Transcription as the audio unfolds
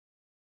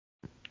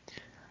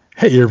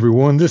Hey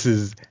everyone, this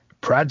is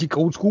Project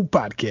Old School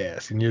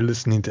Podcast, and you're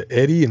listening to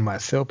Eddie and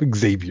myself,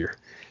 Xavier,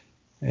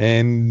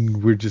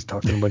 and we're just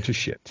talking a bunch of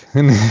shit.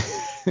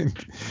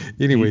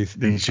 Anyways,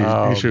 it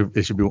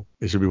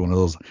should be one of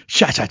those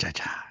cha.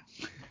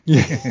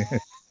 yeah.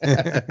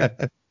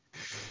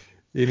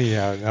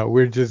 Anyhow, now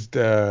we're just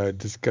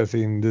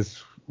discussing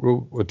this.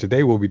 Well,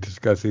 today we'll be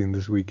discussing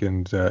this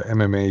weekend's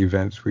MMA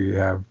events. We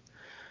have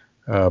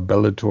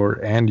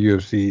Bellator and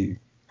UFC.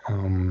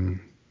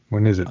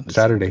 When is it?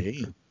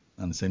 Saturday.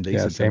 On the same day.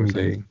 Yeah, same September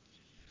day.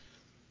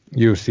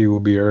 UFC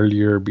will be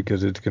earlier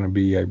because it's going to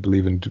be, I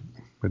believe, in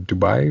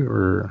Dubai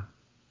or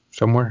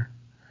somewhere,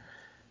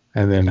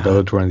 and then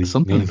Bellator in the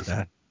something evening. like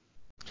that.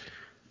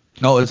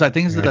 No, I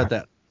think it's Yeah. at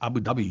that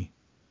Abu Dhabi,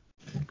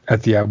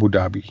 At the Abu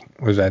Dhabi.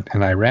 Was that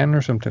in Iran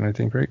or something? I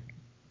think, right?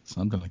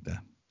 something like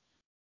that.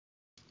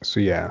 So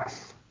yeah,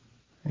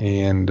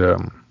 and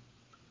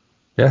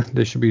yeah,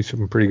 there should be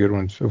some pretty good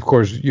ones. Of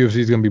course, UFC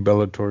is going to be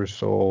Bellator,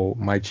 so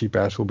my cheap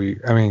ass will be.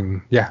 I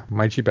mean, yeah,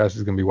 my cheap ass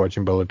is going to be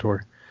watching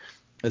Bellator.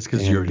 That's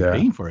because you're already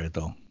paying for it,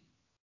 though.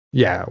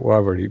 Yeah, well,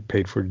 I've already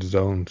paid for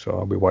DAZN, so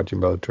I'll be watching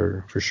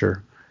Bellator for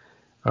sure.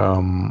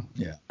 Yeah.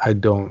 I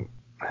don't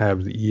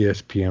have the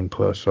ESPN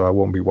Plus, so I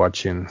won't be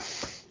watching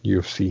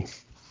UFC.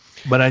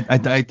 But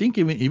I think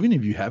even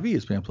if you have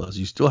ESPN Plus,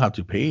 you still have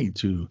to pay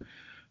to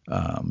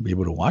be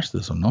able to watch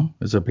this. Or no,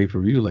 it's a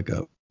pay-per-view, like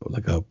a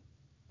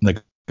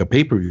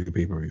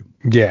pay-per-view.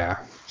 Yeah.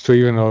 So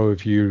even though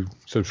if you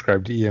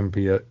subscribe to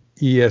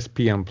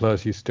ESPN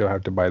Plus, you still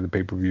have to buy the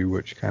pay-per-view,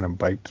 which kind of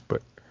bites.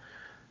 But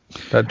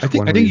that's I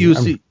think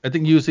reason.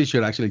 UFC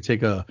should actually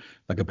take a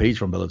page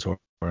from Bellator,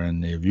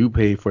 and if you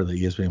pay for the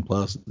ESPN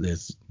Plus,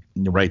 it's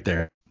right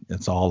there.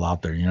 It's all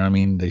out there. You know what I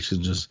mean? They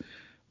should just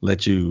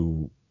let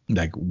you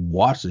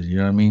watch it. You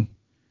know what I mean?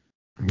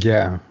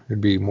 Yeah, it'd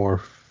be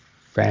more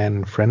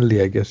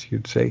fan-friendly, I guess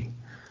you'd say.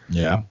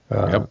 Yeah.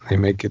 Yep. They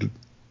make it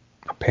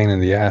a pain in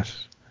the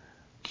ass.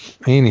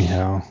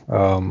 Anyhow,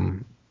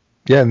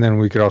 yeah, and then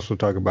we could also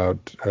talk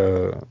about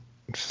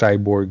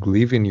Cyborg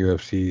leaving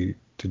UFC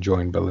to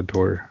join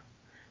Bellator.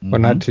 Well,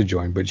 not to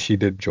join, but she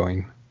did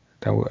join.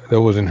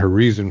 That wasn't her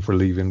reason for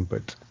leaving,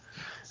 but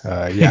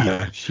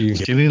yeah, she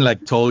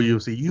didn't tell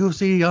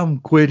UFC, I'm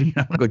quitting.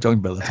 I'm gonna go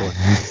join Bellator.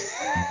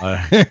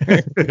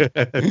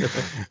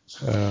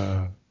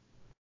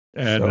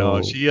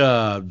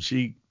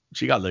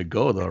 She got let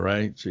go though,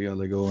 right? She got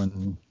let go,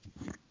 and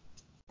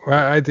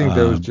well, I think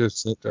that was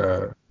just.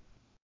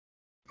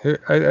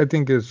 I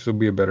think this will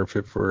be a better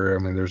fit for her. I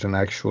mean, there's an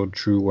actual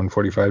true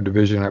 145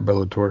 division at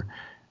Bellator,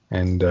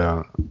 and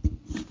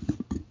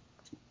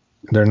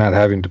they're not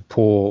having to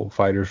pull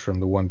fighters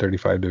from the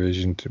 135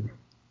 division to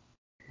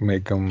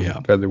make them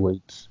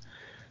featherweights.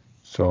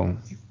 So,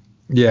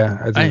 yeah,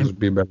 I think this would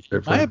be a better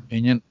fit for her.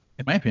 In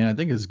my opinion, I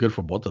think it's good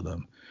for both of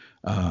them.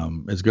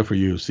 It's good for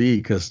UFC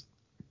because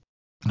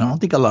I don't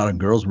think a lot of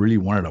girls really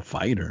wanted to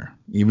fight her,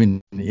 even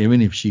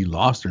if she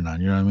lost or not.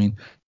 You know what I mean?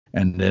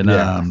 And then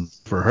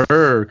for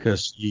her,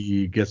 because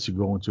she gets to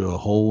go into a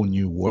whole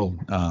new world,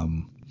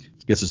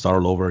 gets to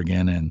start all over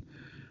again and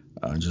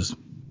just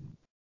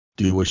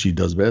do what she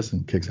does best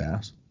and kicks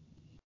ass.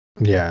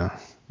 Yeah,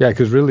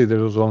 because really there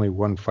was only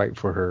one fight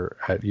for her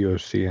at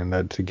UFC, and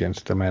that's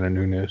against Amanda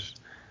Nunes.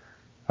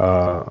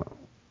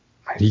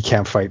 He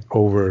can't fight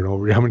over and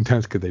over. How many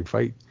times could they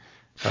fight?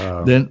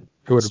 Then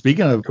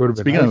speaking of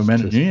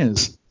Amanda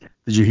Nunes,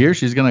 did you hear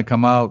she's gonna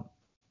come out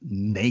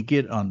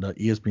naked on the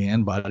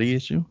ESPN body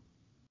issue?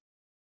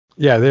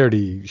 Yeah, they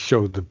already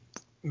showed the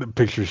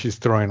picture. She's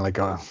throwing like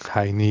a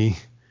high knee.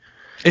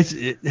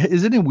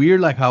 Isn't it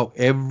weird how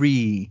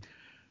every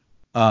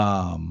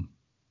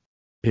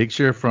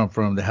picture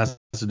from that has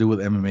to do with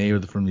MMA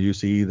or from the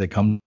UFC that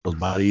come those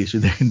body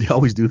issues, they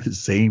always do the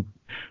same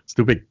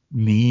stupid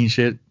knee and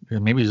shit.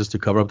 Maybe just to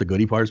cover up the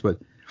goody parts, but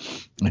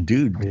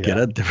dude, get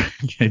a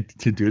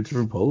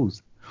different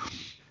pose.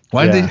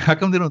 How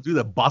come they don't do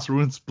the Boss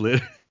Ruin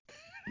split?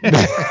 I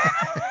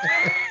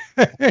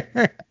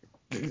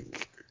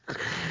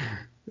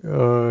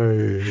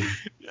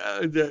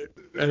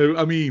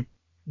mean,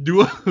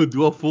 do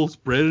a full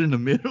spread in the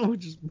middle,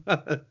 just.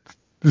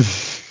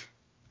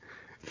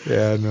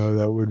 Yeah, no,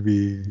 that would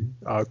be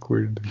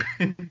awkward.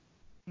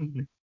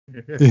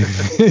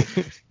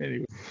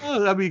 Anyway,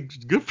 that'd be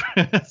good for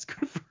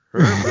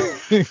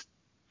her.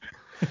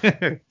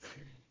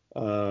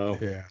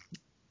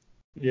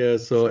 Yeah.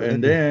 So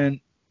and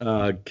then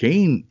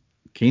Cain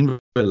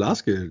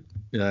Velasquez,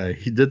 he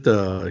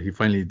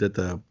finally did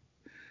the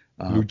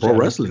pro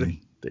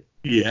wrestling.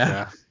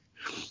 Yeah.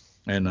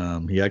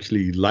 And he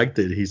actually liked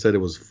it. He said it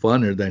was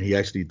funner than he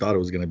actually thought it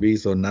was gonna be.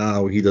 So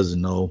now he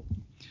doesn't know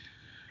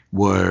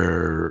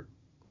where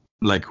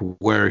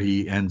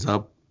he ends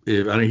up.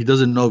 He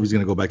doesn't know if he's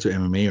gonna go back to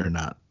MMA or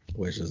not. I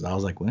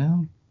was like,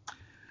 well,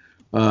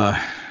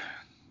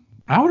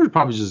 I would have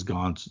probably just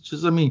gone.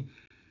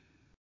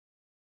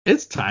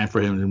 It's time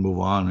for him to move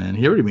on, man.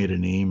 He already made a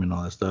name and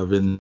all that stuff,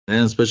 and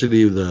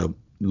especially the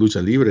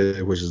Lucha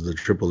Libre, which is the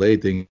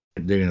AAA thing,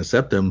 they're gonna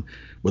accept him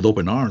with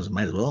open arms.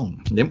 Might as well.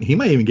 He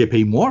might even get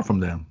paid more from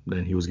them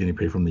than he was getting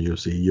paid from the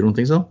UFC. You don't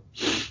think so?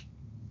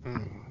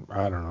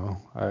 I don't know.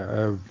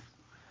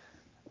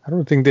 I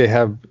don't think they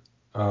have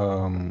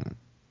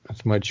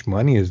as much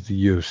money as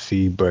the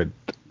UFC, but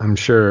I'm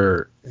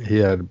sure he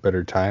had a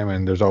better time,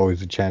 and there's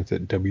always a chance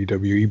that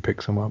WWE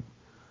picks him up.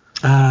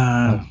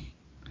 I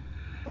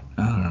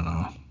don't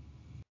know.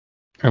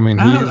 I mean,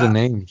 he is a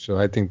name, so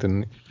I think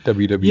the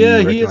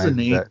WWE recognizes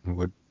that and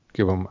would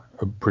give him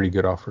a pretty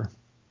good offer.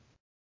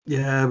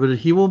 Yeah, but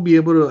he won't be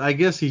able to. I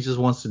guess he just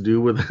wants to do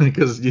with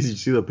because you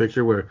see the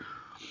picture where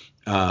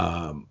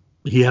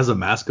he has a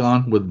mask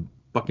on with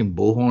fucking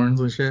bullhorns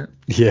and shit.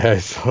 Yeah, I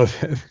saw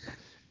that.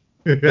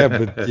 Yeah,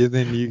 but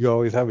then you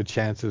always have a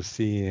chance of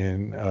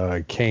seeing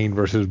Kane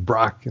versus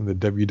Brock in the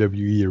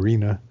WWE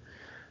arena.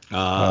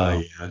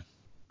 Yeah.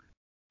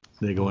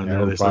 They go in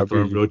there. They start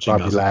throwing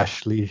Bobby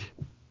Lashley.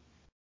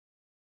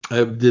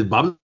 Did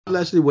Bobby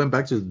Lashley went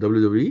back to the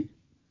WWE?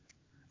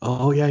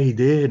 Oh yeah, he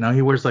did. Now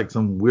he wears like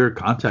some weird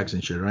contacts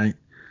and shit, right?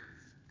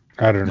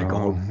 I don't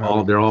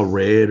know. They're all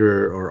red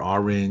or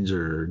orange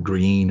or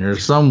green or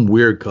some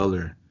weird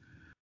color.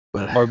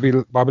 But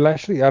Bobby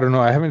Lashley, I don't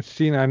know. I haven't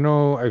seen. I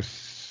know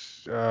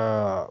it's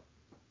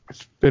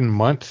been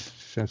months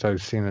since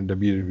I've seen a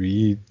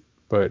WWE,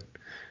 but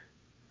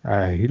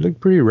he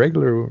looked pretty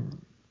regular.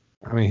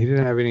 I mean, he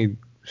didn't have any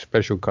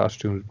special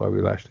costumes.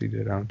 Bobby Lashley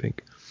did, I don't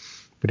think.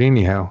 But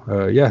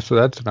anyhow, yeah. So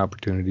that's an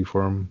opportunity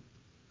for him.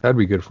 That'd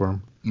be good for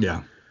him.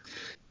 Yeah,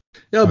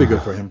 that'll be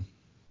good for him.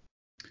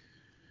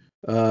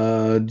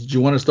 Did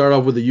you want to start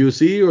off with the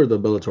UFC or the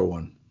Bellator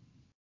one?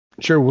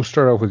 Sure, we'll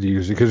start off with the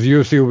UFC because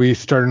UFC will be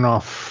starting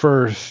off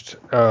first.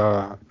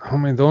 I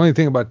mean, the only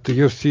thing about the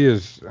UFC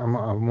is I'm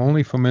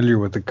only familiar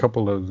with a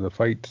couple of the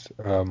fights.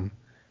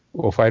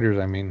 Fighters,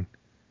 I mean.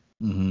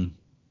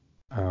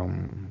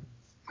 Mm-hmm.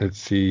 Let's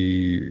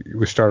see.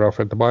 We start off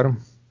at the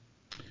bottom.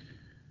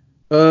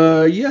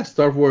 Yeah,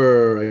 start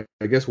where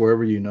I guess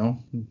wherever you know,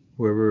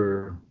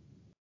 whoever.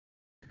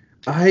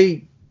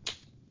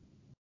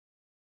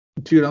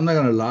 Dude, I'm not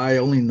gonna lie. I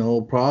only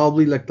know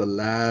probably like the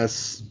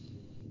last,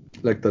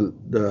 like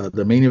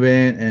the main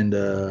event and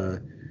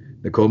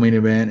the co-main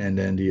event, and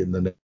then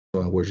the next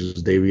one, which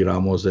is David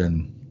Ramos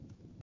and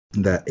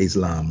that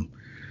Islam.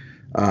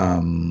 I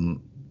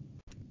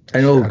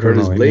know who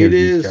Curtis Blade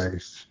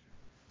is.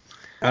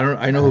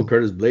 I know who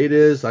Curtis Blade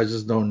is. I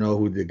just don't know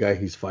who the guy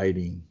he's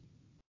fighting.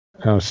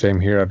 Oh, same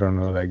here. I don't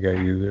know that guy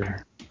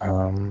either.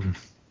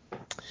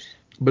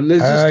 But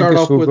let's just start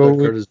off with the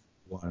Curtis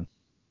one.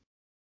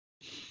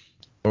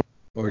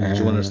 Or did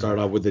you want to start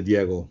off with the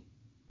Diego?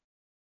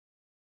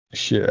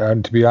 Shit.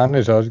 To be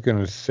honest, I was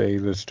gonna say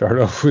let's start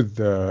off with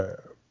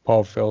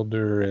Paul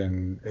Felder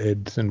and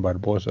Edson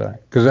Barboza.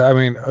 Because I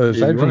mean,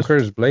 aside from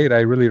Curtis Blade,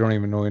 I really don't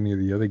even know any of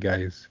the other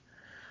guys.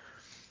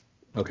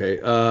 Okay.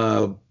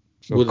 So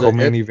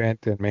co-main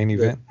event and main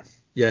event.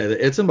 Yeah,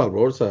 the Edson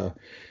Barboza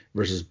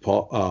versus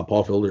Paul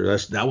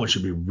Felder. That one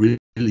should be really,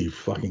 really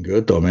fucking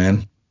good though,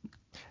 man.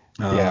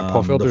 Yeah,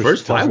 Paul Felder. The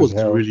first fight was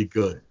really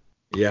good.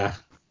 Yeah.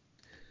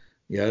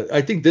 Yeah,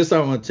 I think this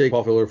time I'm gonna take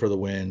Paul Felder for the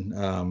win.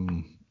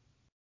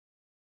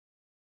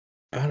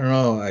 I don't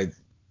know. I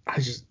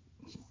just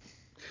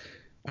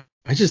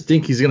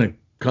think he's gonna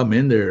come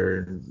in there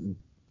and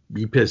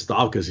be pissed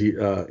off because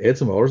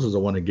Edson Barboza is the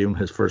one that gave him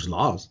his first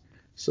loss.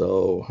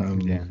 So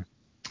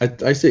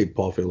I say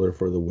Paul Felder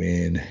for the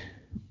win.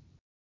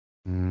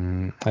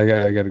 I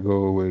got to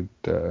go with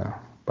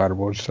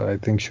Barboza. I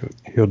think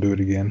he'll do it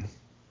again.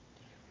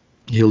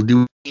 He'll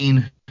do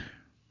it.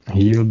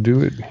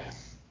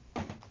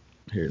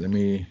 Here, let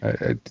me.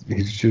 That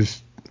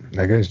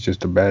guy's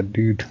just a bad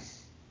dude.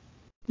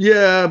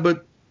 Yeah,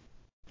 but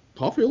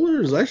Paul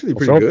Felder is actually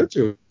pretty good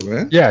too,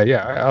 man. Yeah,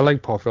 I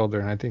like Paul Felder,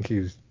 and I think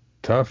he's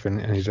tough,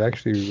 and he's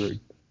actually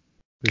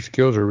his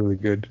skills are really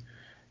good.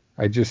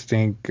 I just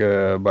think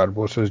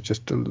Barboza is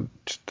just a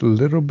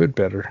little bit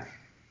better.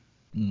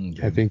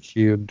 I think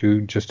he'll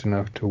do just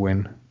enough to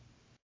win.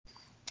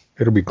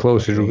 It'll be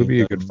close. Okay, it'll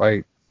be a good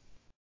fight.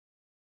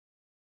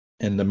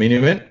 And the main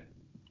event?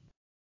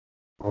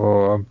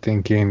 Oh, I'm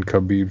thinking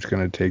Khabib's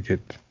gonna take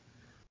it.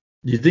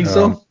 You think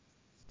so?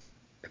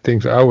 I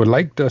think so. I would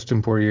like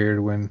Dustin Poirier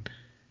to win,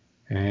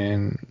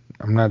 and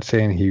I'm not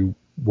saying he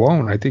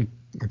won't. I think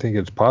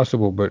it's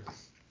possible, but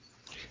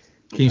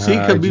can you say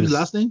Khabib's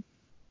last name?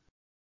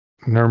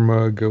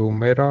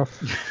 Nurmagomedov.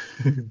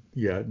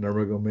 Yeah,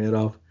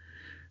 Nurmagomedov.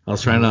 I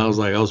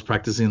was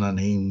practicing a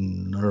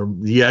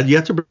name. Yeah, you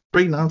have to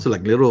break down to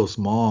like little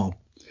small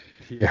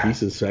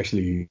pieces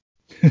actually.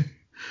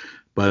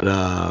 But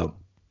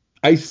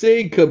I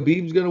say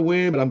Khabib's gonna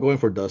win, but I'm going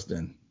for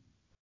Dustin.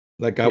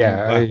 Like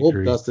I hope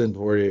Dustin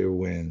Poirier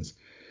wins.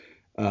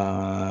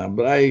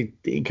 But I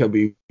think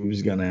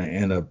Khabib's gonna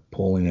end up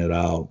pulling it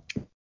out.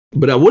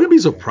 But I wouldn't be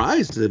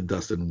surprised if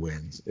Dustin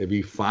wins, if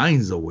he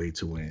finds a way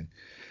to win.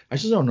 I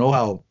just don't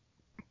know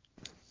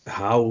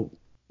how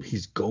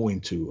he's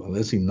going to,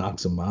 unless he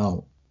knocks him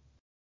out.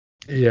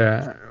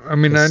 Yeah, I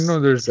mean, I know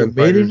there's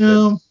debating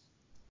him.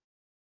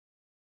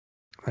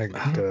 Like,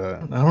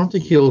 I don't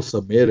think he'll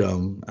submit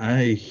him.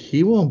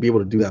 He won't be able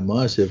to do that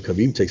much if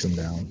Khabib takes him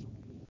down.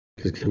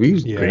 Because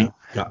Khabib's great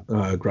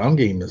ground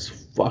game is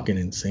fucking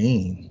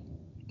insane.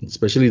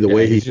 Especially the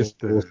way he just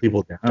pulls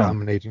people down.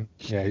 Dominating.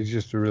 Yeah, he's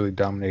just a really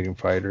dominating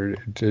fighter.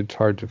 It's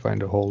hard to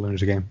find a hole in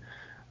his game.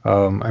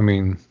 I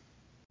mean,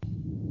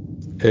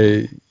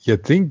 you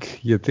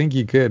think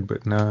he could,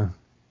 but nah.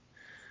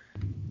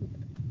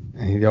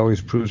 He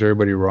always proves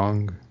everybody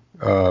wrong.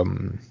 So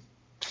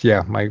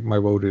yeah, my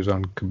vote is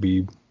on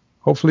Khabib.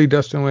 Hopefully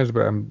Dustin wins,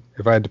 but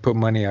if I had to put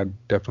money, I'd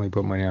definitely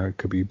put money on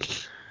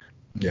Khabib.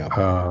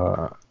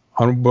 Yeah.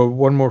 But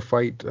one more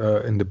fight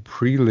in the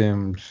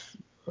prelims,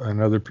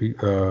 another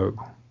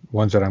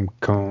ones that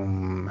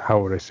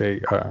how would I say?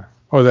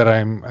 That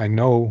I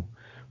know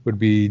would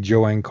be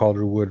Joanne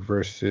Calderwood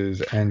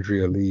versus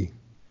Andrea Lee.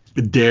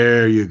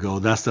 There you go.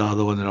 That's the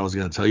other one that I was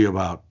gonna tell you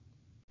about.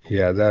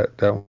 Yeah,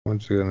 that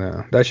one's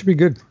that should be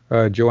good.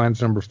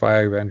 Joanne's number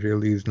 5, Andrea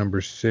Lee's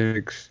number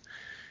 6.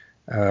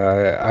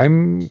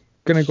 I'm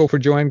gonna go for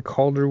Joanne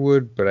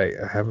Calderwood, but I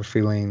have a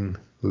feeling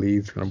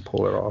Lee's gonna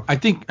pull it off. I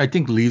think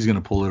Lee's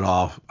gonna pull it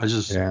off. I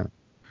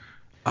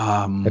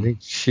think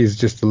she's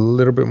just a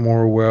little bit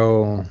more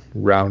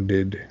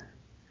well-rounded.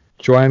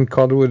 Joanne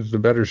Calderwood's the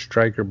better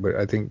striker, but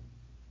I think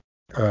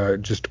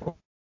just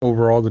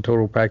overall the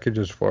total package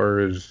as far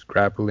as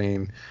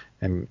grappling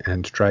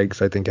and strikes,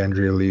 I think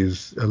Andrea Lee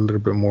is a little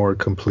bit more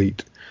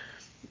complete.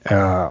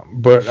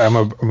 But I'm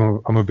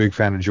a big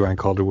fan of Joanne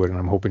Calderwood, and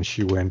I'm hoping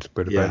she wins.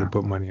 But if I had to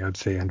put money, I'd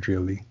say Andrea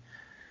Lee.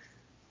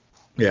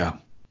 Yeah.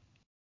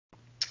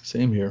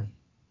 Same here.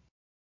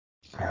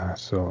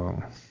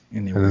 So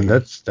anyway. And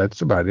then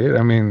that's about it.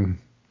 I mean,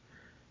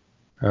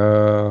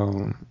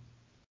 as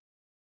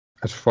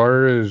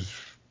far as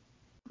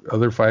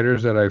other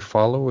fighters that I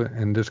follow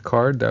in this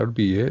card, that would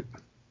be it.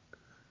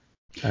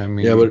 I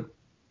mean, yeah, but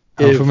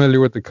I'm familiar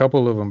with a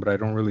couple of them, but I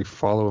don't really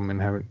follow them and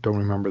don't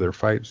remember their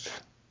fights.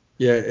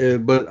 Yeah,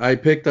 but I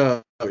picked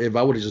if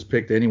I would have just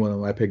picked any one of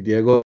them, I picked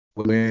Diego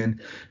to win,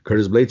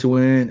 Curtis Blade to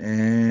win,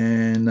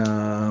 and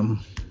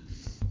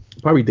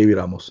probably David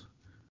Ramos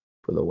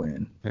for the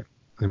win. Yeah.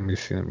 Let me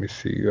see.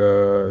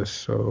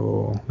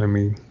 So let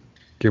me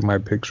give my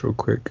picks real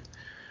quick.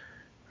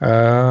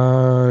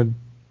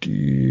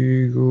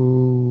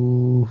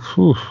 Diego.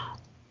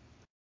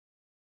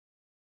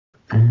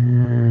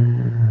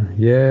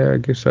 Yeah, I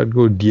guess I'd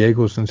go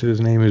Diego since his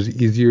name is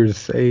easier to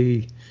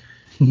say.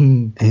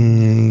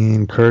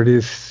 And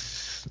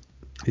Curtis,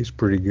 he's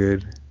pretty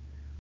good.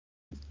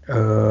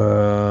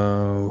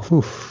 I'm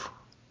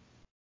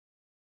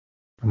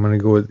gonna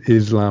go with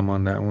Islam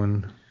on that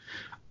one.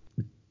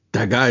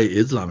 That guy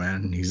Islam,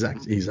 man, he's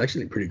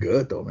actually pretty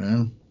good though,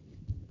 man.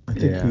 I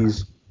think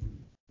he's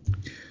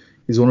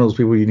one of those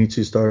people you need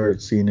to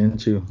start seeing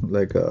into,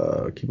 like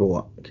keep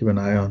an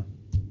eye on.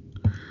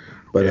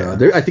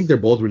 But I think they're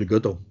both really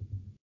good though.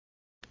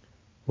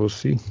 We'll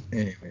see.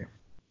 Anyway.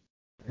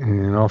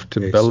 And off to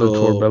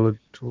Bellator.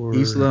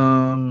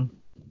 Islam,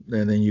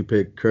 and then you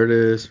pick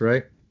Curtis,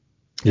 right?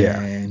 Yeah.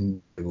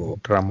 And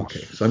Ramos.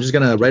 Okay, so I'm just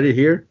gonna write it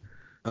here.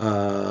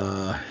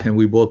 And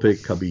we both pick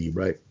Khabib,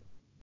 right?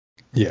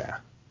 Yeah.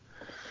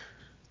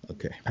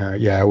 Okay.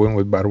 I went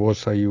with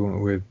Barbosa. You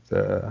went with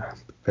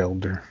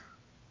Felder.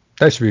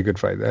 That should be a good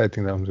fight. I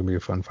think that one's gonna be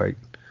a fun fight.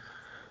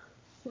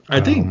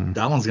 I think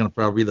that one's gonna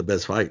probably be the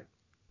best fight.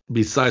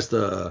 Besides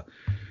the.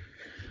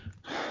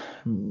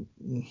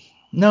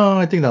 No,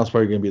 I think that was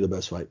probably gonna be the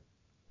best fight.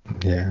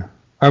 Yeah.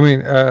 I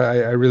mean,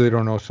 I really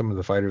don't know some of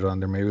the fighters on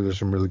there. Maybe there's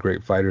some really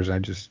great fighters. I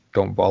just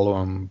don't follow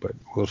them, but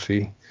we'll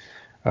see.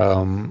 But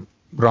on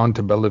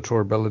to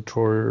Bellator.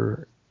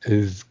 Bellator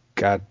is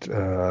got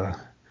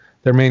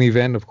their main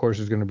event, of course,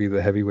 is going to be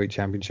the heavyweight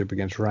championship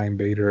against Ryan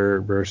Bader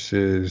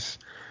versus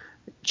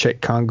Cheick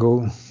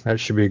Kongo. That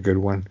should be a good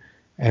one.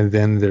 And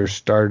then their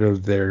start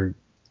of their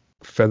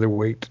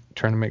featherweight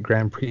tournament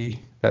Grand Prix.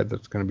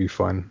 That's going to be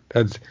fun.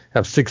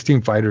 Have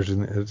 16 fighters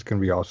in it. It's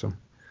going to be awesome.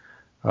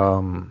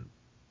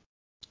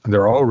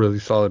 They're all really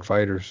solid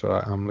fighters, so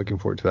I'm looking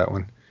forward to that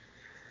one.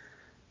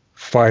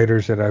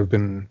 Fighters that I've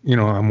been,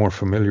 I'm more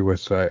familiar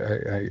with, so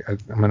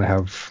I'm going to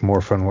have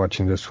more fun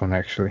watching this one,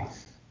 actually.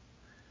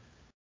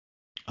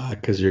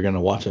 Because you're going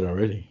to watch it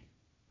already.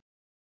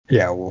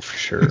 Yeah, well, for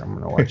sure. I'm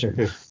going to watch it.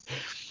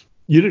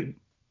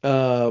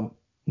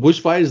 Which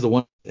fight is the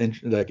one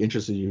that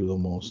interested you the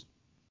most?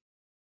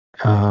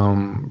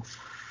 From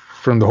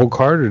the whole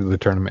card or the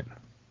tournament?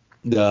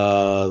 Just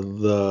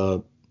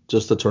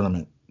the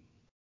tournament.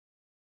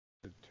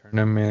 The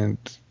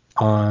tournament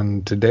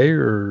on today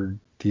or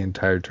the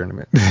entire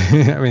tournament?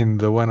 I mean,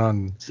 the one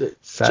on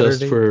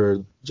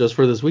Saturday? Just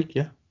for this week,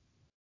 yeah.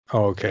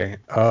 Oh, okay.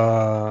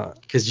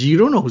 Because you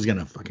don't know who's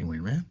gonna fucking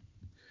win, man.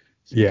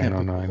 So I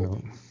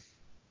know.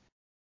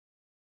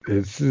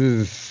 This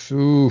is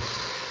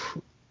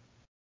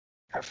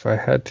if I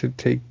had to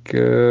take,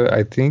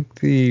 I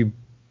think the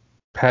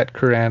Pat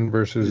Curran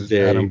versus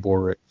Adam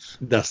Borics.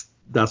 That's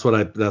what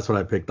I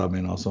picked up,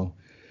 man. Also,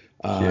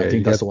 I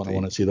think that's the one I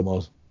want to see the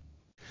most.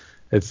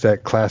 It's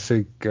that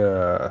classic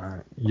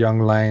young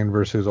lion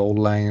versus old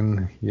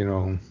lion,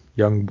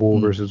 Young Bull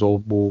versus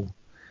Old Bull.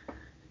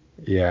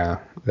 Yeah,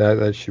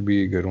 that should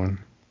be a good one.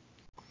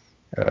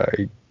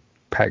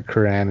 Pat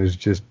Curran is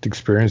just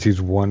experienced.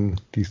 He's won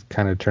these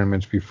kind of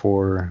tournaments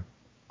before.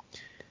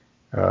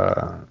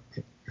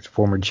 He's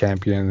former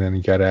champion. Then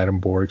you got Adam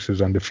Borix,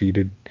 who's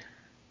undefeated,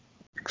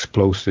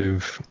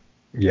 explosive.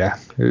 Yeah,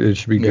 it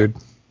should be good.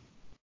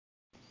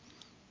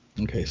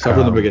 Okay, start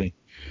from the beginning.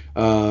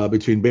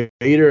 Between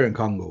Bader and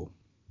Kongo.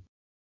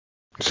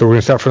 So we're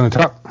gonna start from the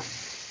top.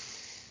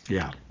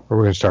 Yeah. Or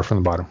we're gonna start from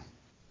the bottom.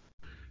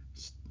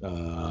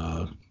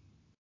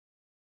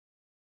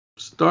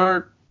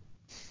 Start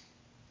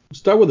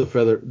with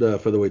the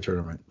featherweight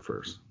tournament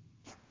first.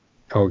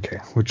 Okay,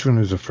 which one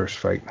is the first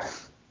fight?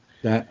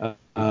 I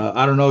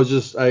don't know. It's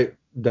just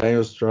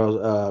Daniel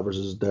Strauss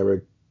versus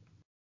Derek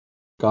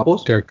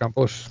Campos. Derek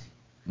Campos.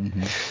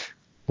 Mm-hmm.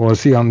 Well,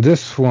 see, on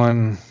this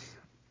one,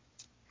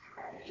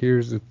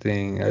 here's the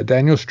thing.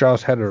 Daniel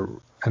Strauss had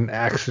an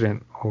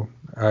accident.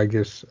 I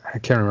guess I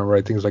can't remember.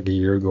 I think it was like a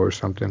year ago or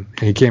something. And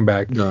he came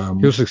back. He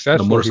was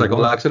successful. The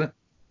motorcycle accident.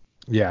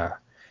 Yeah,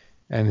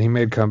 and he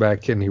made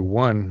comeback and he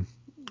won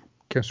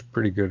against a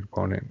pretty good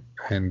opponent.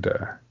 And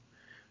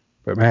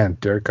but man,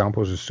 Derek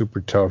Campos is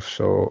super tough.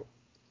 So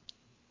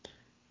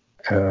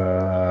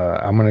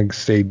I'm gonna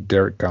say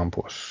Derek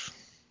Campos.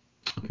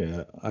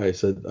 Okay, I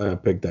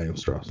picked Daniel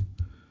Strauss.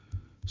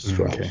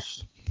 Okay.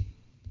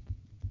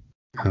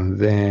 And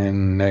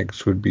then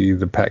next would be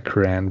the Pat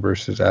Curran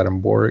versus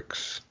Adam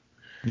Borix.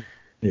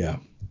 Yeah.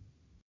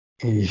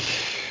 I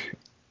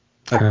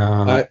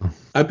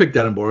picked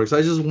Adam Borix.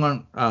 I just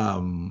want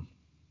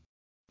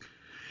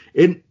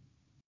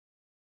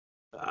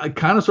I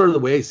kind of sort of the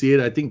way I see it.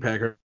 I think Pat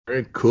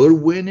Curran could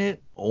win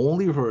it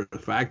only for the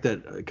fact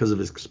that because of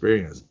his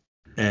experience.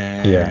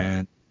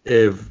 And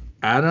if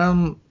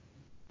Adam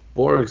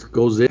Borix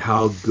goes in,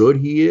 how good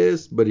he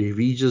is, but if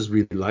he just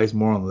relies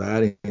more on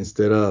that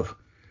instead of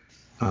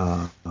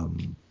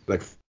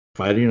like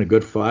fighting a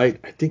good fight,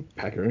 I think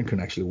Pat Curran can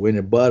actually win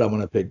it. But I'm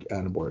gonna pick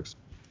Adam Borix.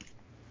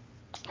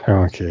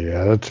 Okay,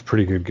 yeah, that's a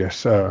pretty good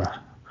guess. I'm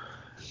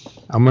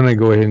gonna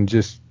go ahead and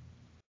just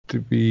to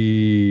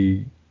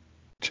be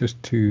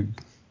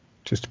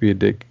a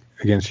dick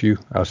against you,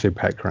 I'll say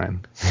Pat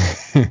Curran.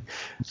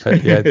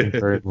 But yeah, I think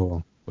Curran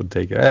will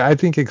take it. I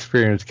think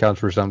experience counts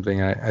for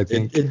something. I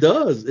think it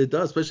does,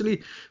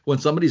 especially when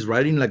somebody's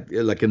riding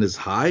like in his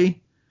high.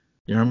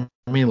 You know what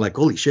I mean? Like,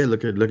 holy shit,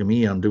 look at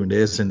me, I'm doing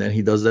this, and then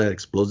he does that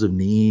explosive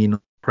knee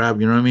crap.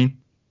 You know what I mean?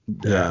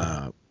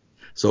 Yeah.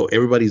 So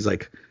everybody's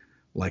like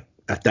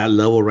at that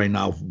level right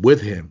now with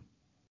him.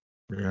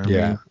 You know what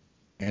I mean?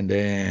 And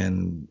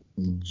then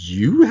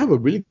you have a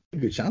really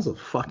good chance of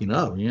fucking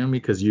up. You know what I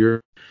mean? Because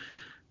you're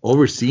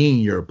overseeing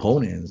your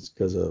opponents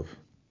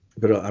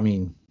but I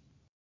mean.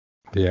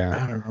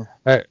 Yeah. I don't know.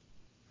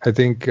 I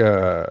think,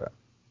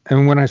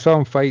 and when I saw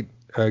him fight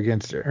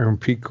against Aaron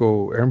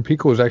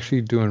Pico was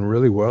actually doing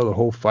really well the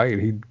whole fight.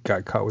 He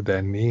got caught with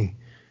that knee.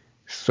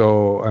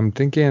 So I'm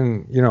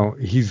thinking,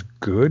 he's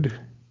good.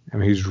 I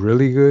mean, he's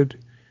really good.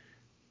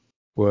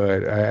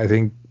 But I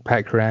think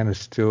Pat Curran is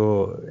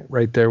still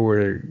right there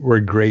where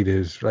great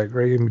is, like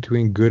right in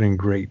between good and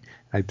great.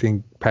 I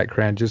think Pat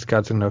Curran just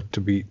got enough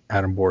to beat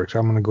Adam Borix. So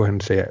I'm going to go ahead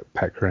and say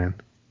Pat Curran.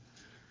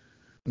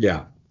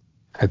 Yeah.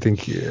 I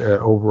think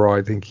overall,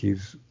 I think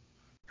he's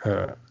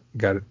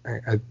got it.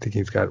 I think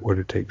he's got what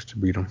it takes to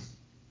beat him.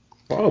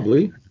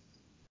 Probably.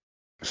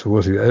 So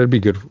we'll see. That'd be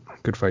good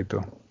fight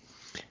though.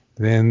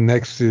 Then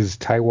next is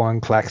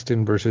Taiwan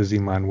Claxton versus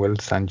Emmanuel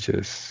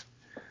Sanchez.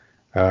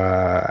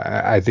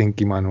 I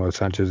think Emmanuel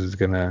Sanchez is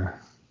gonna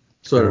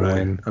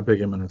win. I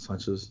pick Emmanuel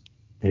Sanchez.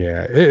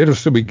 Yeah, it'll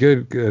still be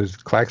good because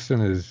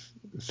Claxton is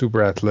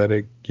super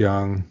athletic,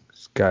 young.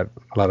 He's got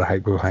a lot of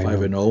hype behind him.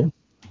 5-0.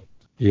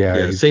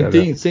 Yeah,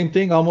 same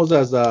thing almost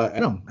as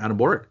Adam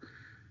Borix.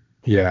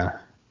 Yeah,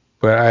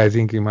 but I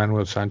think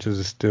Emmanuel Sanchez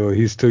is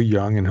still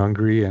young and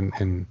hungry,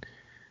 and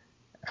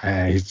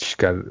he's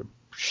got a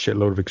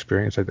shitload of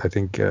experience. I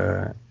think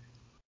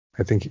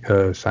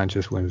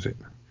Sanchez wins it.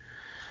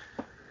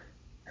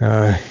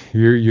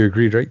 You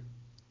agreed, right?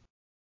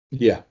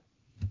 Yeah.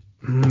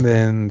 And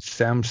then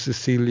Sam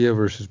Cecilia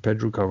versus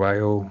Pedro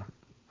Carvalho.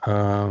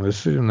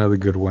 This is another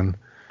good one.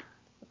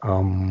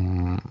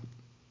 I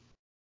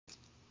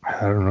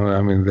don't know.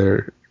 I mean,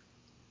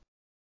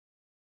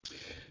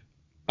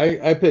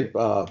 I picked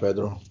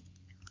Pedro.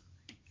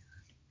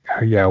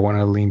 Yeah, I want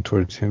to lean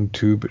towards him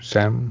too, but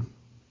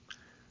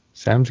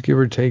Sam's give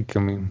or take. I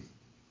mean,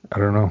 I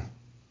don't know.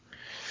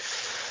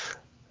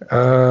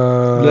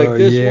 Like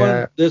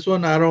this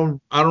one, I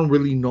don't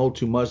really know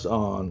too much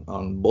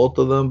on both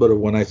of them, but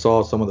when I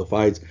saw some of the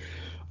fights,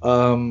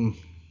 I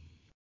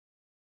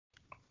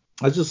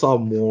just saw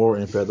more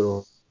in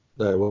Pedro.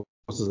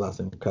 What's his last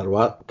name?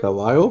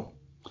 Carvalho.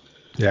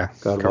 Yeah,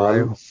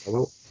 Carvalho.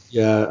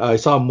 Yeah, I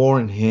saw more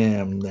in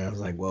him. And I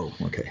was like, whoa,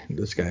 okay,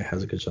 this guy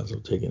has a good chance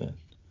of taking it.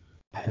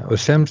 Well,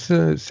 Sam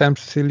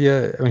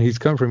Cecilia, I mean, he's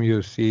come from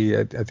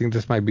UFC. I think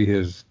this might be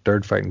his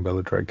third fight in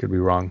Bellator. I could be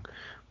wrong.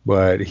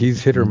 But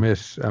he's hit or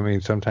miss. I mean,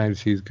 sometimes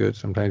he's good,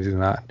 sometimes he's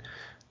not.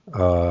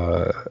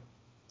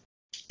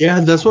 Yeah,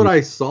 that's what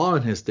I saw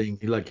in his thing.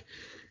 He like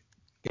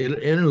it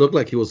didn't look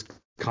like he was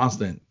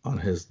constant on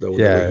the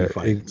way he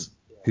fights.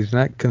 He's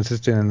not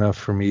consistent enough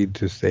for me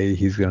to say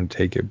he's going to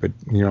take it. But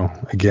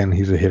again,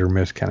 he's a hit or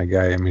miss kind of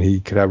guy. I mean, he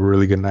could have a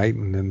really good night,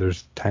 and then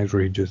there's times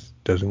where he just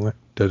doesn't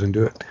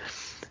do it.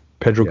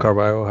 Pedro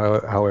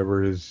Carvalho,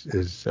 however, is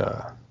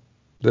a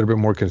little bit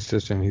more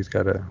consistent. He's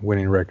got a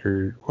winning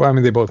record. Well, I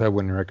mean, they both have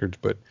winning records,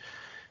 but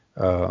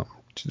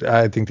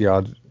I think the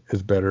odds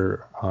is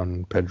better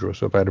on Pedro.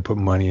 So if I had to put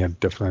money, I'd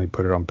definitely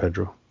put it on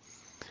Pedro.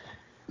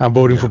 I'm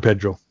voting for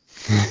Pedro.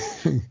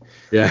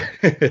 Yeah.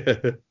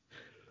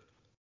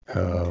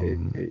 So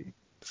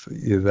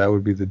yeah, that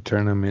would be the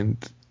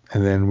tournament,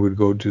 and then we'd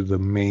go to the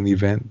main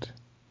event,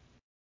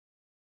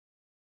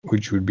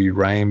 which would be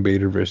Ryan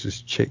Bader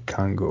versus Cheick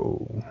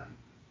Kongo.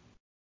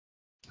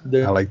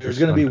 There's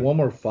going to be one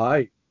more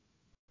fight.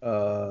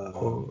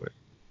 Gaston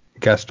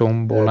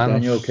Bolanos.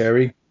 Daniel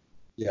Carey.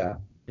 Yeah.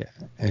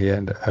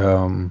 And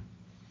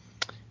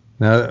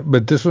now,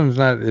 but this one's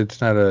not.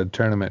 It's not a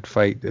tournament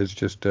fight. It's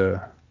just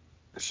gonna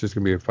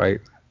be a fight.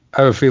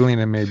 I have a feeling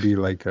it may be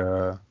like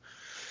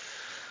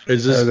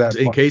Is this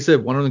in case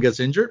if one of them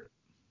gets injured?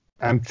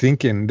 I'm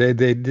thinking they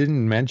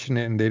didn't mention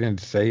it and they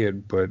didn't say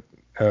it, but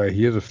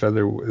he is a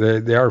feather.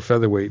 They are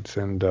featherweights,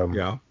 and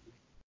yeah.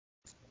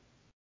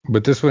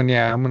 But this one,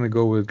 I'm gonna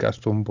go with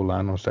Gaston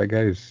Bolanos. That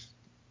guy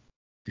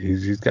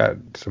he's got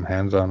some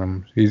hands on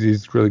him.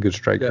 He's a really good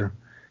striker. Yeah.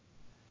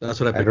 That's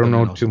what I don't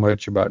know too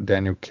much about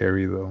Daniel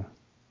Carey though.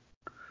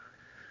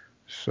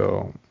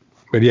 So,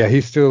 but yeah,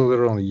 he's still a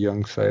little on the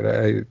young side.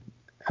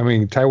 I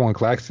mean, Taiwan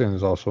Claxton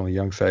is also on the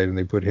young side, and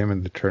they put him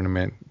in the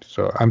tournament.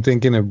 So I'm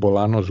thinking if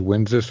Bolanos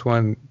wins this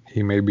one,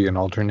 he may be an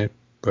alternate.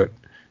 But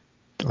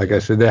like I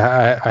said,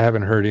 I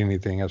haven't heard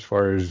anything as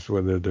far as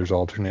whether there's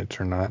alternates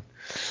or not.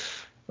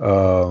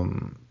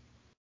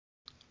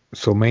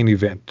 So main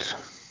event,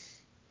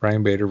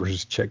 Ryan Bader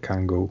versus Cheick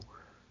Kongo.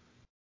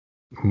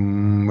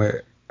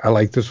 I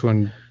like this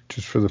one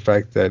just for the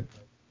fact that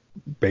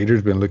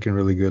Bader's been looking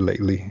really good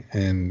lately,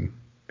 and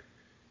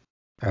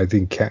I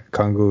think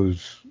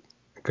Kongo's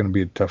going to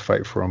be a tough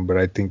fight for him, but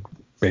I think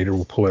Bader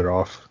will pull it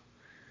off.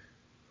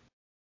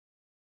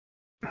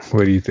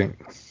 What do you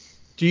think?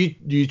 Do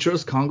you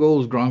trust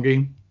Kongo's ground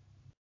game?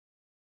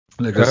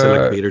 Like I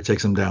said, like Bader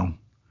takes him down.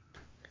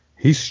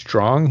 He's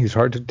strong. He's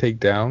hard to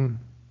take down.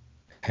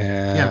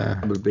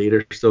 But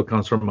Bader still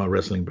comes from a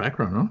wrestling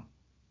background, no?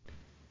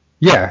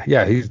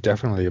 Yeah, he's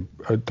definitely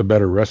the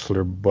better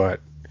wrestler,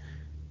 but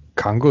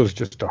Kongo is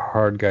just a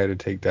hard guy to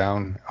take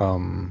down.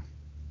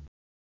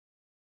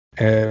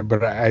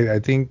 But I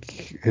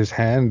think his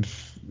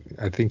hands,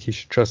 I think he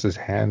should trust his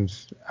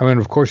hands. I mean,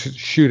 of course,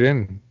 shoot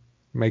in,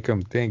 make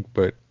him think,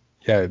 but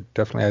yeah,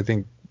 definitely, I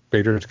think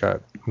Bader's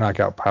got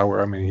knockout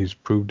power. I mean, he's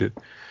proved it.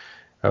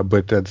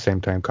 But at the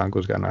same time,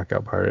 Kongo's got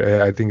knockout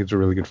power. I think it's a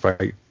really good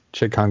fight.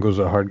 Cheick Kongo's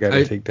a hard guy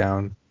to take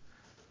down.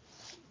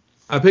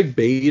 I picked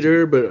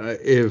Bader, but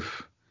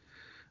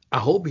I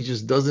hope he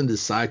just doesn't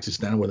decide to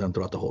stand with him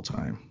throughout the whole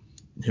time.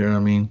 You know what I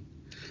mean?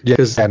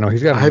 Yeah, no,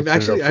 he's got.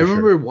 I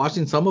remember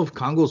watching some of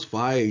Kongo's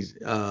fights.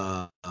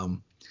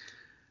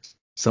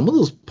 Some of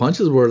those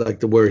punches were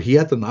like where he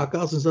had the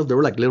knockouts and stuff. They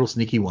were like little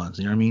sneaky ones.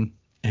 You know what I mean?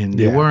 And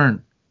they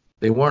weren't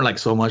like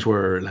so much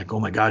where like, oh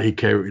my god, he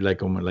carried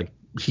like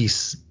he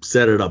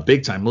set it up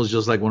big time. It was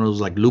just like one of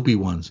those like loopy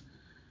ones.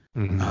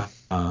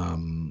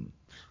 Mm-hmm.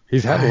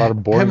 He's had a lot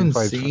of boring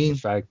fights from the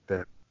fact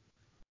that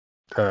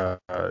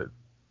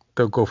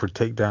they'll go for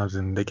takedowns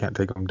and they can't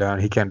take him down.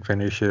 He can't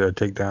finish a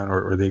takedown,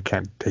 or they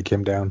can't take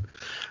him down.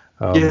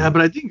 But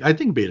I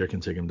think Bader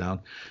can take him down.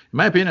 In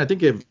my opinion, I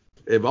think if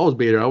I was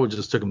Bader, I would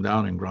just took him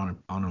down and ground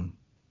on him.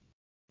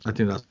 I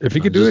think that's if he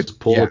could do it.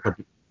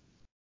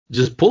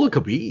 Just pull a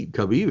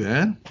Khabib,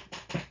 man.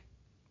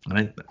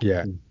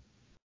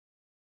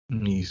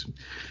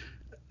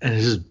 And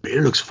his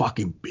Bader looks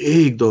fucking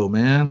big though,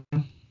 man.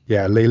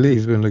 Yeah, lately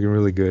he's been looking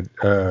really good.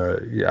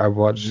 I've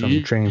watched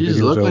some training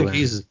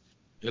videos.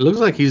 It looks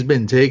like he's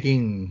been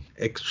taking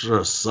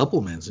extra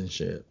supplements and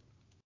shit.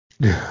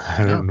 I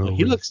don't know.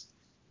 He looks,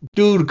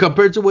 dude,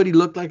 compared to what he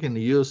looked like in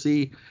the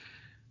UFC.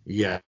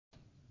 Yeah.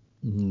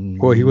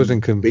 Well, he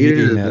wasn't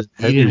competing at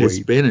heavyweight.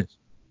 Spinach.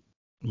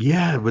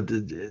 Yeah, but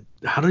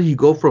how do you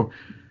go from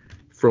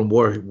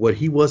what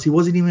he was? He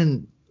wasn't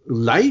even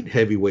light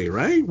heavyweight,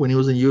 right? When he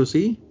was in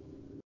UFC.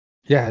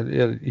 Yeah,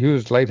 he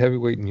was light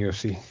heavyweight in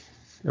UFC.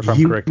 If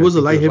I'm correct, he was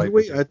a light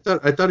heavyweight. I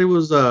thought he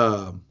was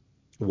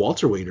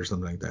welterweight or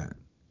something like that.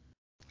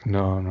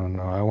 No.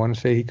 I want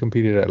to say he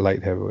competed at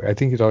light heavyweight. I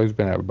think he's always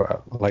been at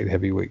about light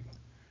heavyweight.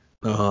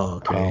 Oh,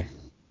 okay.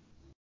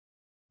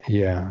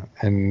 Yeah,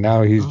 and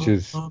now he's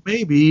just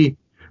maybe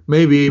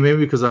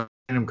because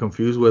I'm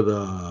confused with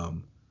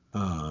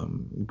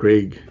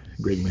Greg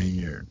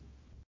Manier,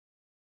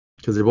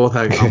 because they both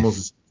had almost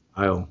the same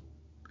style.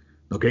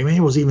 No, Greg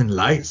Manier was even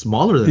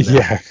smaller than that.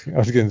 Yeah, I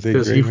was gonna say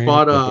because he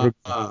fought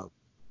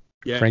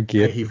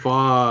Frankie. He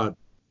fought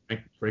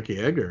Frankie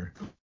Edgar.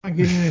 I'm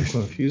getting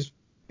confused.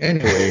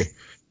 Anyway,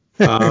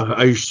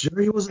 are you sure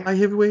he was light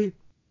heavyweight?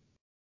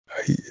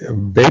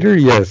 Bader,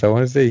 yes, I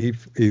want to say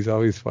he's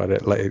always fought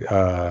at light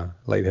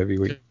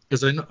heavyweight.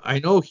 Because I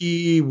know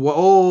he.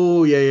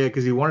 Oh yeah,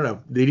 because he wanted to.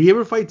 Did he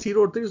ever fight Tito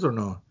Ortiz or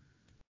no?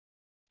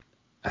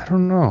 I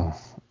don't know.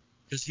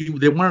 Because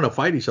they wanted to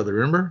fight each other.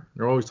 Remember?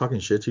 They're always talking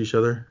shit to each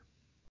other.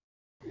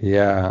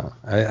 Yeah,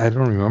 I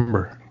don't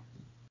remember.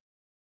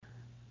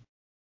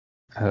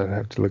 I'd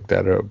have to look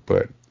that up,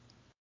 but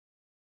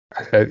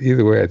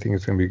either way, I think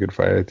it's gonna be a good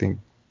fight. I think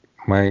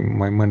my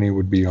money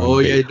would be on. Oh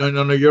yeah,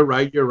 no, you're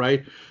right.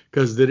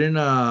 Because didn't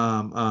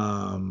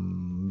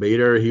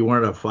Bader, he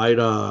wanted to fight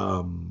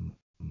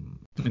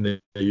in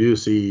the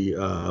UFC,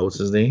 what's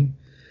his name?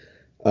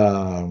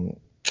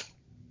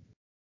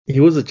 He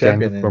was a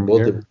champion in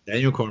both of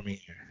Daniel Cormier.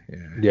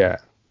 Yeah,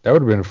 that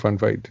would have been a fun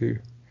fight too.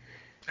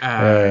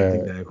 I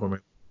think Daniel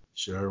Cormier.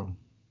 Sure.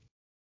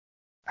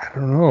 I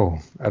don't know.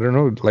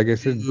 Like I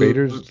said,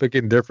 Bader's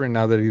looking different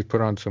now that he's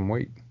put on some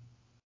weight.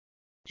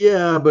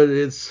 Yeah, but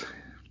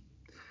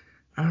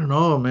I don't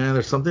know, man.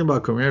 There's something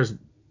about Cormier's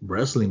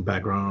wrestling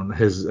background. Not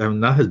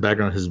his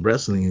background, his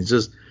wrestling. It's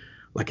just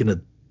like I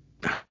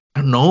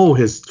don't know.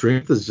 His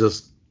strength is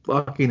just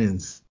fucking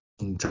insane.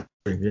 You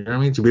know what I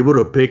mean? To be able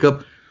to pick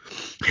up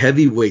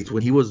heavyweights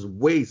when he was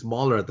way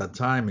smaller at that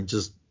time and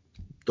just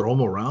throw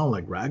them around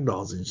like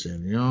ragdolls and shit,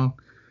 you know?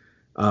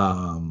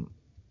 I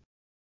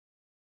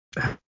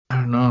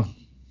don't know.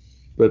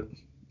 But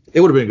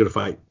it would have been a good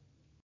fight.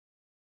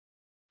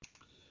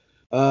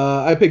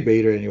 I picked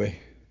Bader anyway.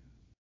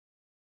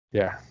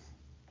 Yeah.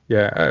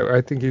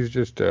 I think he's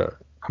just. I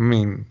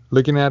mean,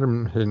 looking at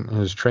him in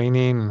his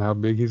training and how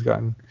big he's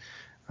gotten,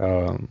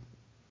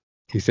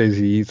 he says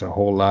he eats a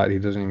whole lot. He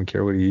doesn't even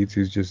care what he eats.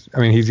 He's just. I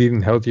mean, he's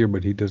eating healthier,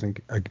 but he doesn't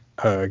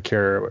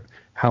care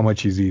how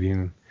much he's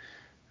eating.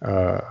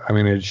 I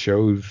mean, it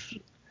shows.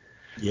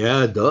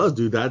 Yeah, it does,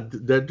 dude. That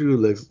dude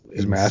looks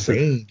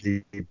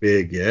insanely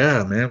big.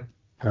 Yeah, man.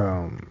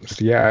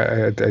 So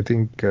yeah, I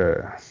think.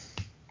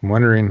 I'm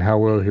wondering how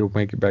well he'll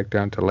make it back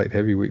down to light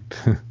heavyweight.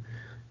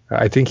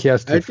 I think he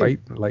has to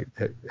fight light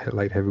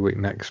heavyweight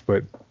next,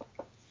 but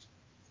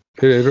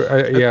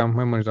yeah,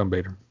 my money's on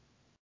Bader.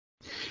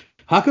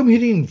 How come he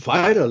didn't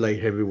fight a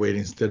light heavyweight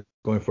instead of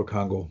going for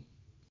Congo?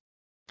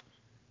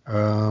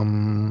 I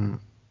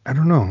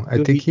don't know.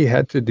 I think he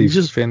had to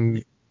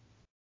defend.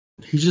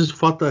 He just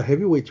fought the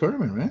heavyweight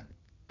tournament, man.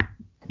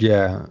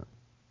 Yeah.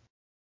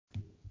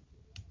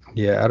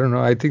 Yeah, I don't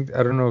know. I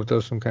don't know if there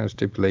was some kind of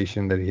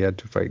stipulation that he had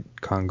to fight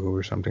Congo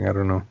or something. I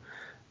don't know.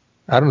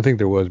 I don't think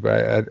there was,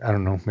 but I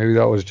don't know. Maybe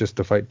that was just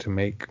the fight to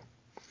make.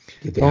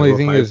 The only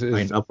thing is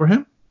lined up for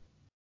him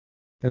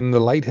in the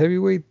light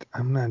heavyweight.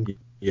 I'm not.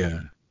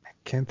 Yeah. I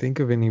can't think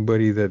of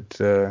anybody that's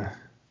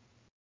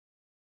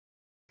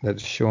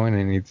showing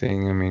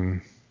anything. I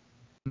mean,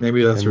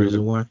 maybe that's the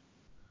reason why.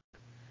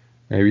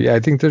 Maybe I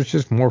think there's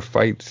just more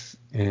fights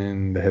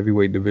in the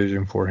heavyweight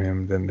division for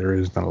him than there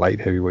is in the light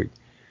heavyweight.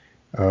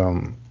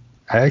 I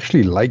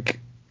actually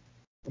like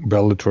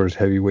Bellator's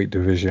heavyweight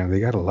division. They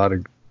got a lot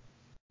of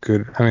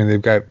good. I mean,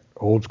 they've got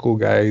old school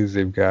guys,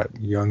 they've got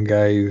young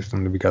guys,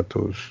 and they've got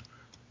those,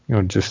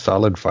 just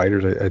solid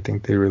fighters. I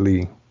think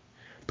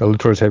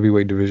Bellator's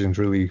heavyweight division is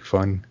really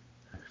fun.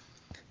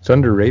 It's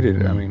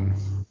underrated. I mean,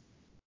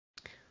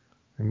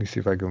 let me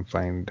see if I can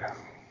find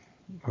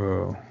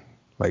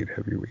light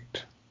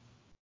heavyweight.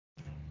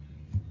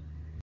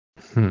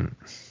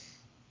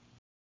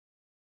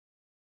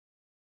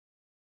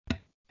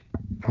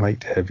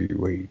 Light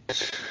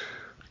heavyweight.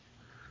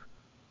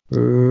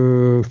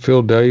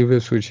 Phil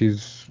Davis, which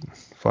he's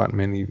fought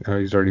many.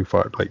 He's already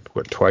fought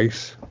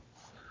twice.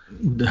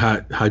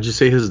 How'd you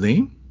say his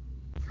name?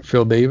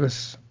 Phil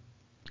Davis.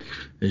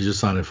 It just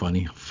sounded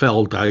funny.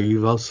 Phil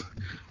Davis.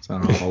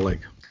 Sounded all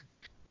like.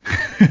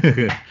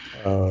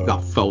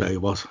 Got Phil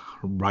Davis,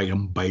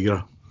 Ryan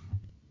Bader.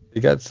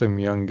 They got some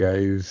young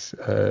guys.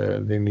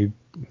 They need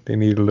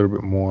a little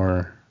bit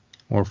more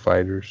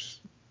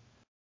fighters.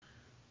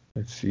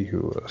 Let's see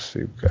who else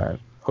they've got.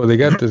 Oh, they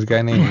got this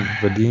guy named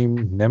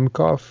Vadim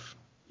Nemkov.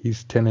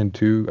 He's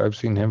 10-2. I've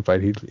seen him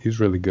fight.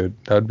 He's really good.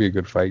 That would be a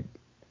good fight.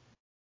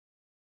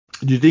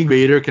 Do you think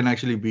Bader can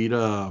actually beat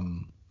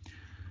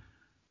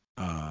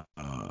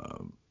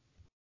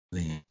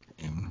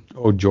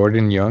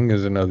Jordan Young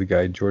is another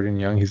guy. Jordan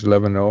Young, he's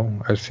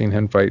 11-0. I've seen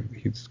him fight.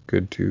 He's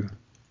good too.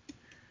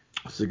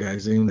 What's the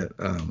guy's name that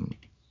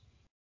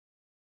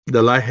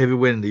the light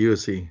heavyweight in the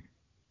UFC?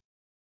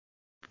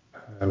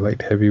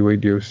 Light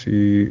heavyweight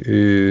UFC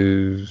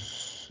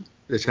is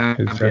the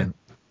champion.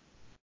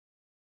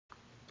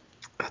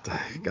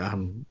 God,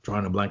 I'm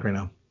drawing a blank right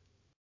now.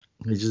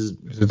 Is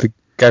it the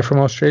guy from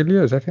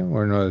Australia? Is that him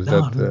or no?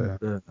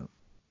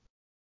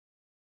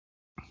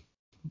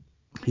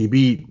 He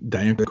beat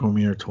Daniel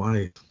Cormier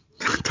twice.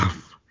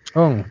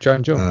 Oh,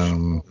 John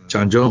Jones.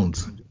 John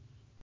Jones.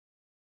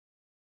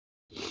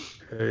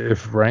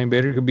 If Ryan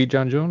Bader could beat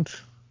John Jones?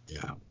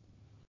 Yeah.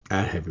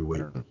 At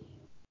heavyweight.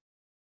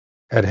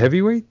 At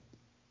heavyweight?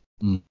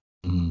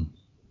 Mm-hmm.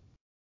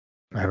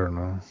 I don't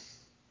know.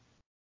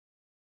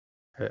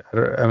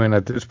 I mean,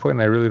 at this point,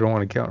 I really don't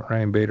want to count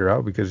Ryan Bader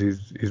out because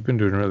he's been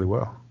doing really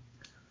well.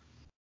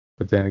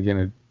 But then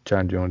again,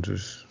 John Jones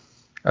is,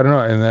 I don't know.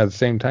 And at the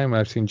same time,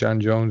 I've seen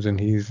John Jones, and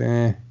he's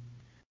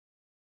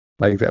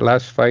like that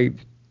last fight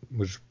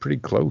was pretty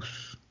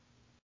close.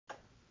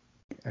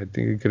 I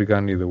think it could have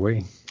gone either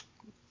way.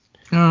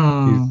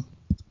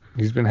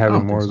 He's been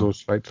having more of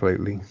those fights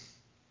lately.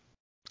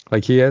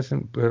 Like, he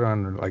hasn't put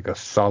on like a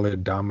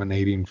solid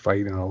dominating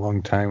fight in a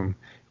long time.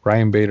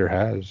 Ryan Bader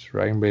has.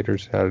 Ryan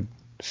Bader's had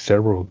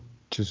several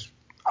just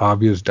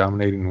obvious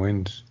dominating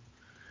wins.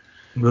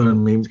 But I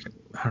mean,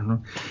 I don't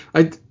know.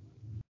 I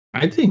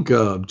think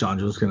John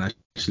Jones can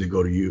actually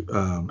go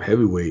to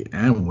heavyweight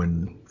and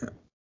win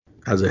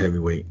as a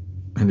heavyweight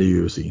in the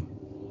UFC.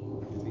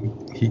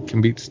 He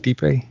can beat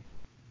Stipe?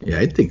 Yeah,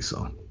 I think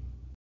so.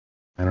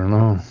 I don't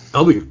know.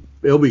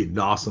 It'll be an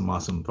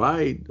awesome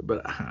fight,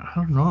 but I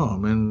don't know,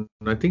 man.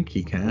 I think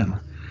he can.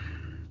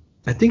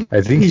 I think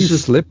he's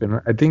just slipping.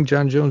 I think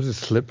John Jones is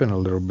slipping a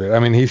little bit. I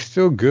mean, he's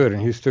still good,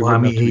 and he's still. Well, I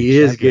mean, he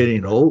is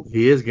getting old.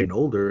 He is getting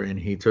older, and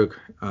he took.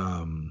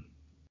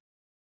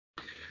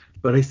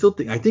 But I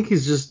think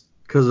he's just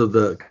because of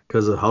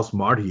how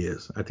smart he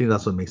is. I think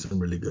that's what makes him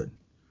really good.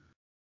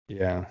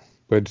 Yeah,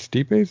 but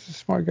Stipe's a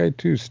smart guy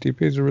too.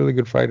 Stipe's a really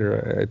good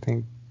fighter. I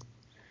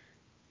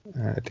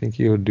think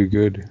he'll do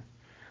good.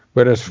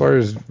 But as far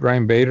as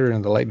Ryan Bader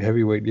and the light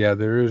heavyweight, yeah,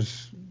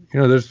 there's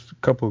a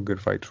couple of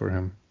good fights for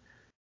him.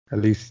 At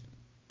least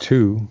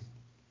two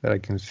that I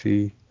can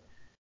see.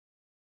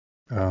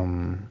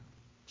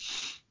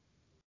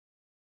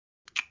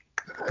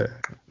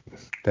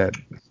 That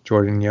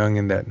Jordan Young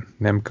and that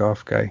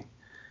Nemkov guy.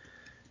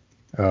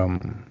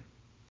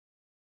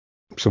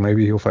 So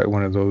maybe he'll fight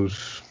one of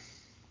those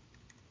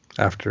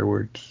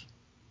afterwards.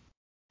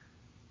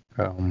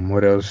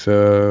 What else?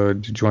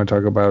 Did you want to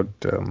talk about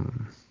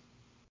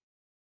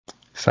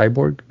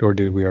Cyborg, or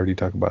did we already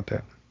talk about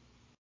that?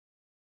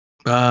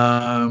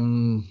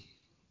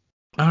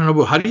 I don't know,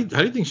 but how do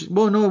you think she?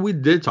 Well, no, we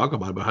did talk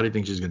about it, but how do you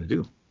think she's gonna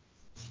do?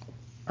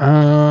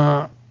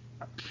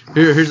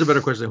 Here's a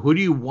better question. Who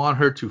do you want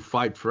her to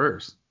fight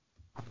first?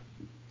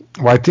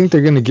 Well, I think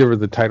they're gonna give her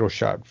the title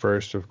shot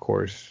first, of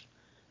course.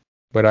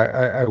 But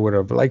I would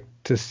have liked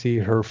to see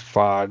her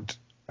fought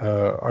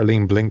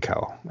Arlene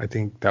Blinkow. I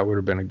think that would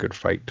have been a good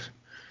fight.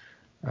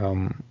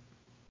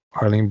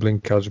 Arlene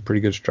Blinkow's a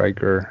pretty good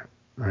striker,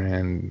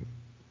 and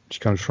she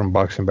comes from a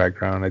boxing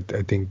background.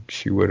 I think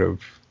she would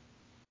have.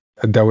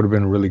 That would have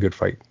been a really good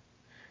fight.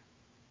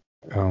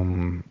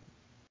 And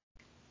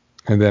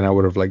then I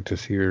would have liked to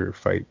see her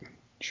fight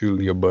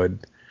Julia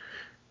Budd.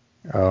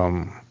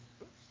 But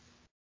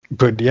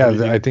yeah,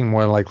 I think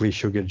more likely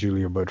she'll get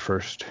Julia Budd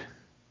first.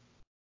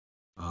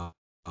 Yeah.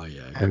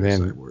 And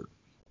then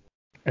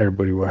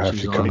everybody will have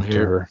to come to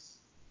her.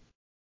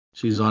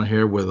 She's on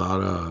here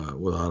without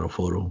a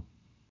photo.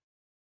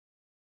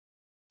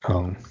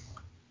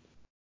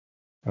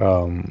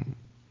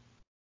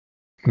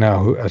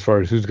 Now, as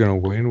far as who's going to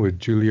win with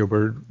Julia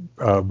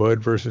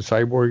Budd versus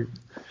Cyborg,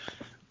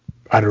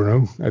 I don't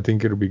know. I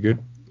think it'll be good.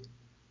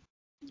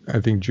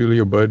 I think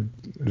Julia Budd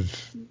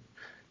has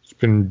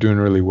been doing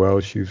really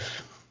well. She's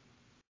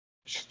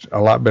a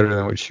lot better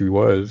than what she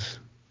was.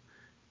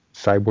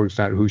 Cyborg's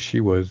not who she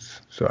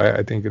was, so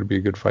I think it'll be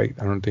a good fight.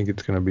 I don't think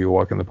it's going to be a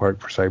walk in the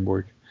park for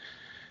Cyborg.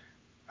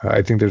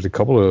 I think there's a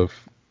couple of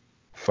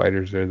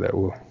fighters there that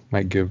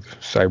might give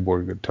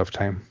Cyborg a tough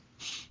time.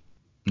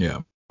 Yeah.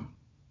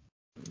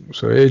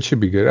 So it should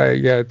be good.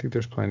 I think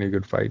there's plenty of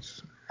good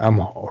fights. I'm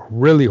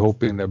really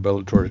hoping that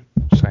Bellator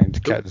signs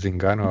Kat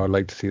Zingano. I'd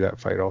like to see that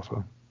fight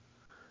also.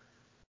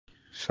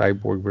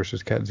 Cyborg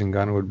versus Kat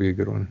Zingano would be a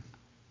good one.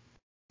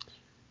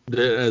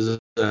 As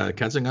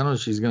Kat Zingano,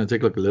 she's gonna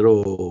take like a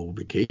little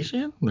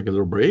vacation, like a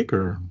little break,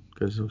 or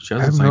because she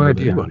hasn't signed with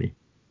anybody.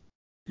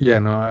 Yeah,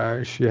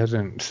 no, she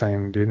hasn't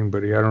signed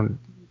anybody. I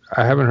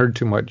haven't heard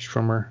too much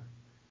from her.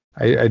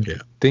 I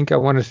think I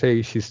want to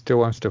say she still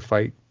wants to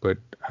fight, but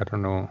I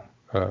don't know.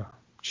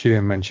 She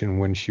didn't mention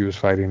when she was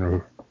fighting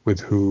or with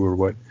who or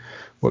what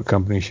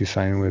company she's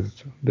signing with.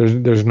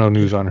 There's no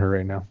news on her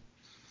right now.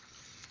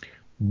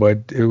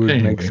 But it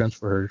would make sense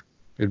for her.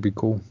 It'd be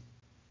cool.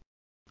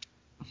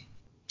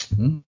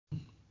 Mm-hmm.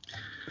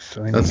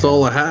 So that's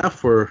all I have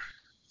for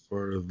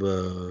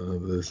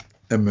this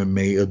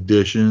MMA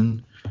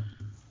edition.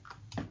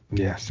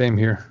 Yeah, same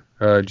here.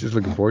 Just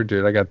looking forward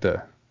to it. I got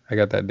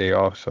that day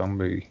off, so I'm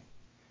gonna be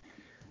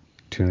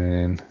tuning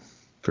in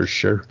for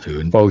sure.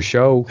 For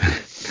show.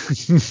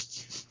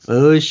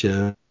 Oh,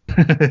 sure.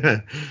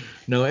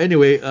 No,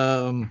 anyway,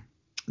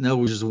 no,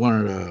 we just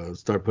wanted to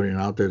start putting it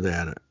out there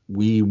that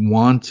we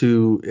want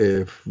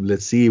to,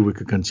 let's see if we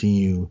could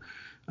continue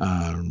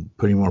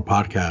putting more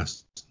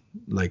podcasts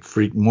like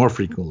more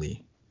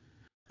frequently.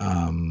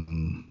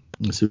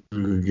 Let's see if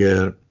we could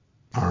get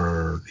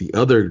our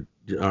other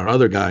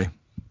guy,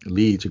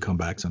 Lee, to come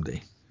back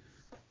someday.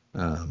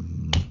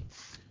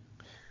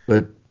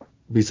 But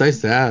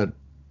besides that,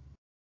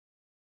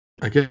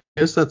 I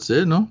guess that's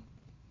it, no?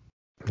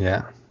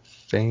 Yeah.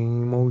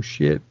 Same old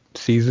shit.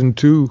 Season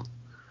 2.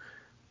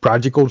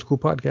 Project Old School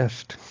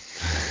Podcast.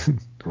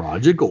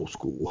 Project Old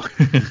School.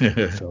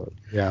 So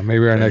yeah,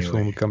 maybe our next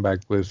one will come back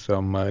with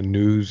some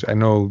news. I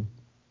know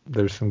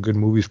there's some good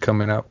movies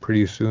coming out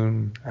pretty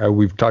soon.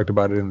 We've talked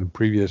about it in the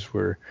previous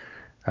where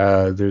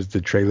there's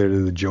the trailer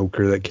to the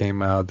Joker that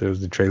came out. There's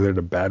the trailer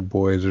to Bad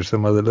Boys. There's a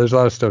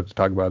lot of stuff to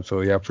talk about.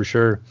 So yeah, for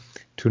sure,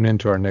 tune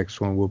into our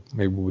next one.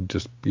 Maybe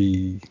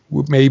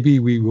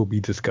we will be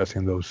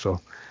discussing those.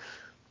 So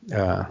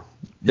yeah,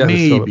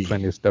 there's still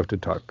plenty of stuff to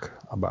talk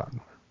about.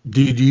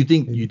 Do you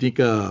think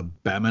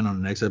Batman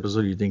on the next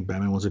episode? Do you think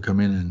Batman wants to come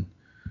in and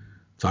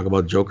talk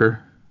about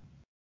Joker?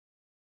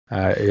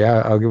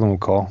 Yeah, I'll give him a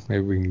call.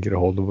 Maybe we can get a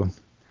hold of him.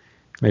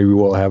 Maybe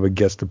we'll have a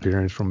guest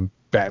appearance from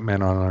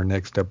Batman on our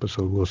next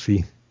episode. We'll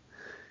see.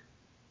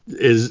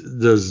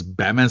 Does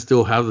Batman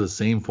still have the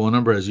same phone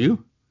number as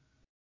you?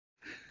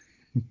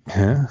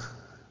 Yeah.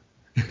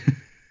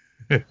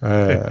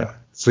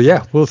 So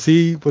yeah, we'll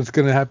see what's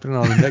gonna happen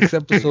on the next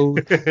episode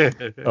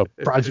of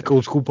Project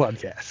Old School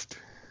Podcast.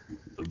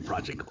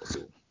 Project Old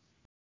School.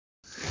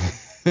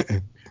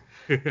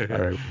 All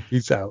right,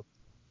 peace out.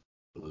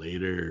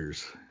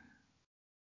 Laters.